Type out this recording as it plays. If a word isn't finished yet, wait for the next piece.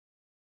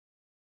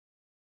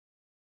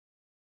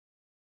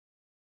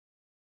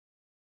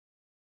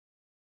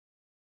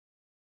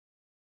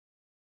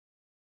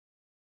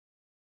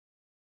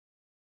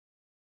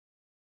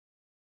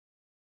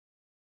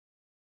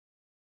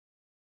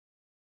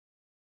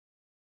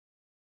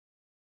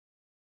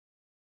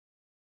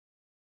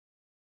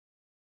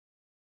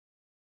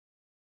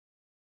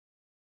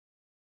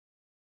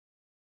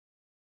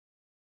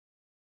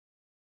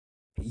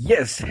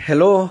Yes,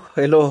 hello,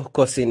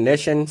 Kosi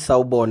Nation,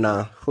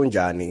 Saubona,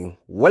 Hunjani.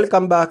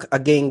 Welcome back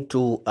again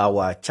to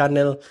our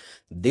channel.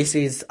 This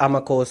is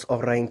Amakhosi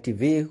Online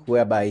TV,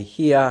 whereby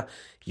here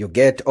you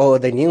get all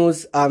the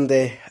news and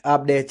the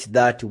updates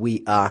that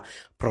we are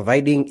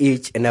providing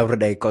each and every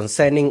day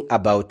concerning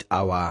about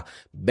our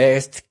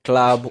best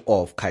club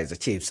of Kaizer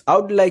Chiefs. I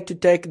would like to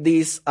take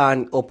this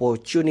an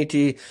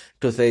opportunity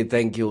to say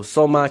thank you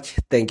so much.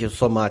 Thank you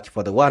so much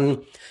for the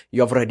one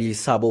you have already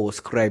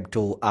subscribed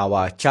to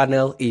our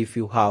channel. If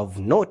you have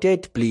not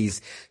yet,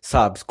 please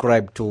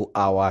subscribe to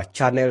our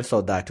channel so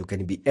that you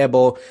can be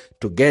able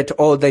to get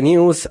all the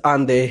news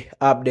and the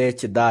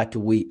updates that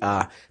we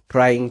are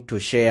trying to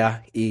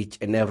share each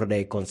and every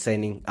day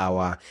concerning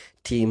our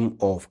team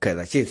of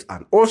Kaizer Chiefs.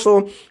 And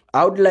also,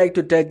 I would like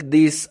to take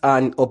this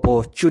an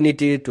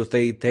opportunity to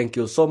say thank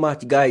you so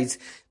much, guys.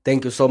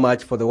 Thank you so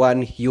much for the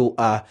one you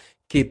are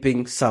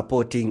keeping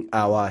supporting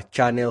our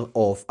channel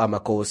of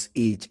Amakhosi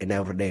each and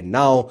every day.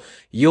 Now,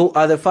 you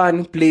are the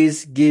fan.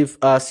 Please give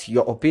us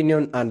your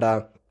opinion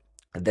under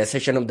the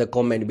section of the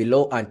comment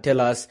below and tell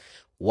us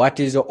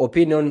what is your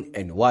opinion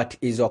and what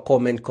is your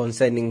comment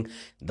concerning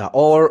the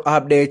all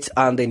updates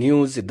and the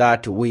news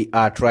that we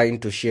are trying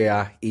to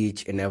share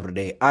each and every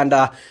day.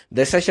 Under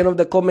the section of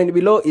the comment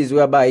below is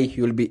whereby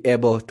you'll be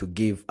able to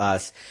give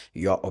us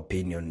your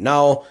opinion.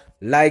 Now,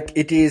 like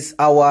it is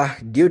our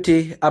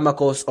duty,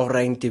 Amakhosi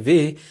Online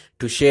TV,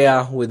 to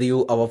share with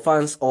you, our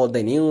fans, all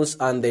the news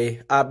and the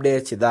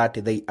updates that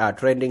they are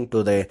trending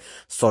to the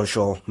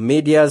social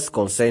medias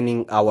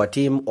concerning our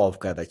team of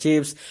Kaizer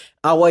Chiefs.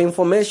 Our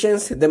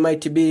informations, they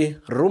might be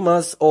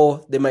rumors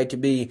or they might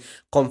be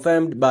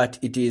confirmed, but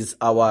it is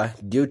our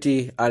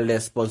duty and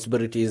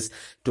responsibilities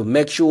to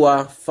make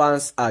sure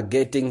fans are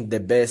getting the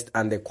best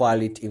and the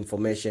quality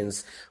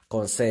informations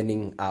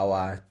concerning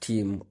our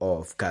team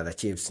of Kaizer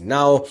Chiefs.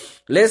 Now,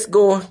 let's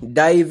go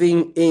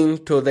diving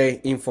into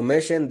the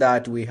information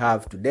that we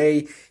have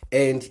today,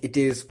 and it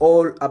is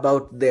all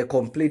about the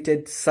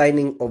completed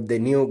signing of the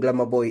new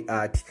glamour boy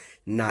at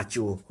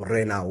Inacio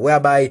Miguel,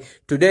 whereby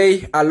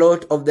today a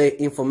lot of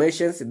the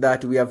informations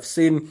that we have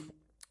seen,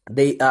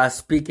 they are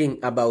speaking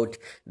about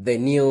the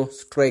new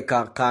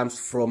striker comes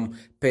from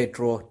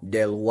Petro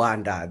del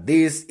Wanda.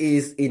 This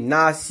is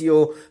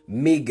Inacio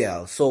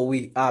Miguel. So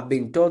we have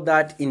been told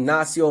that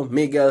Inacio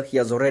Miguel, he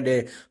has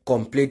already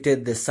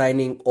completed the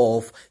signing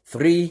of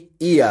 3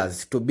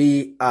 years to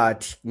be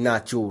at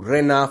Inacio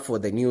Miguel for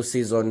the new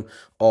season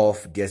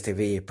of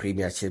DStv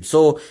Premiership.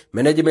 So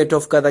management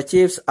of Kaizer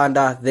Chiefs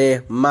under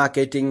the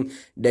marketing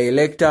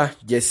director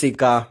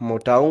Jessica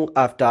Motaung,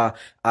 after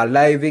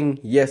arriving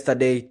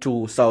yesterday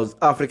to South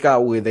Africa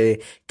with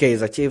the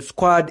Kaizer Chiefs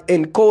squad,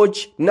 and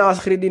coach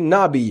Nasreddin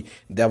Nabi,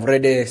 they've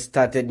already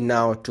started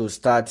now to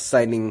start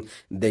signing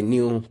the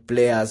new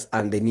players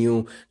and the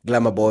new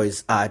glamour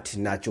boys at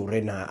Inacio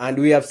Miguel. And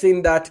we have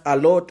seen that a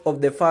lot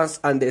of the fans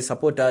and the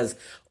supporters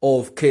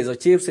of Kaizer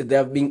Chiefs, they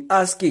have been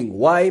asking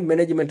why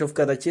management of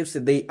Kaizer Chiefs,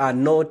 they are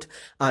not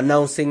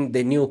announcing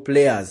the new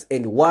players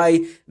and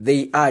why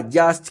they are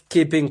just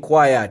keeping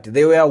quiet.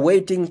 They were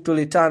waiting to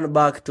return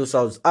back to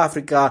South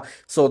Africa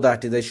so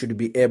that they should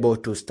be able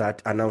to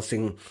start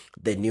announcing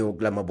the new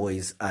glamour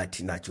boys at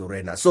Inacio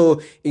Miguel.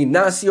 So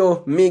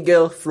Inacio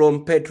Miguel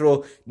from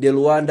Petro del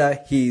Wanda,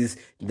 he's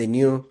the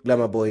new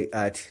glamour boy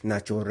at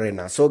Inacio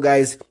Miguel. So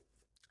guys,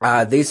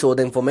 this was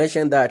the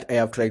information that I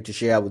have tried to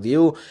share with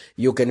you.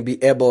 You can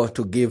be able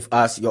to give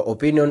us your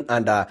opinion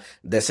under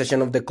the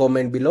section of the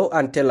comment below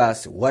and tell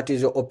us what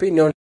is your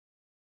opinion.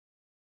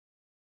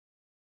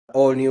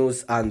 All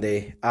news and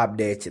the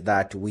updates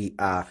that we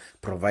are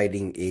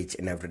providing each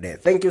and every day.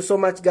 Thank you so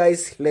much,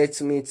 guys.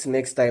 Let's meet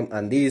next time.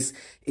 And this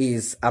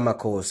is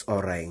Amakhosi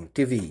Online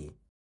TV.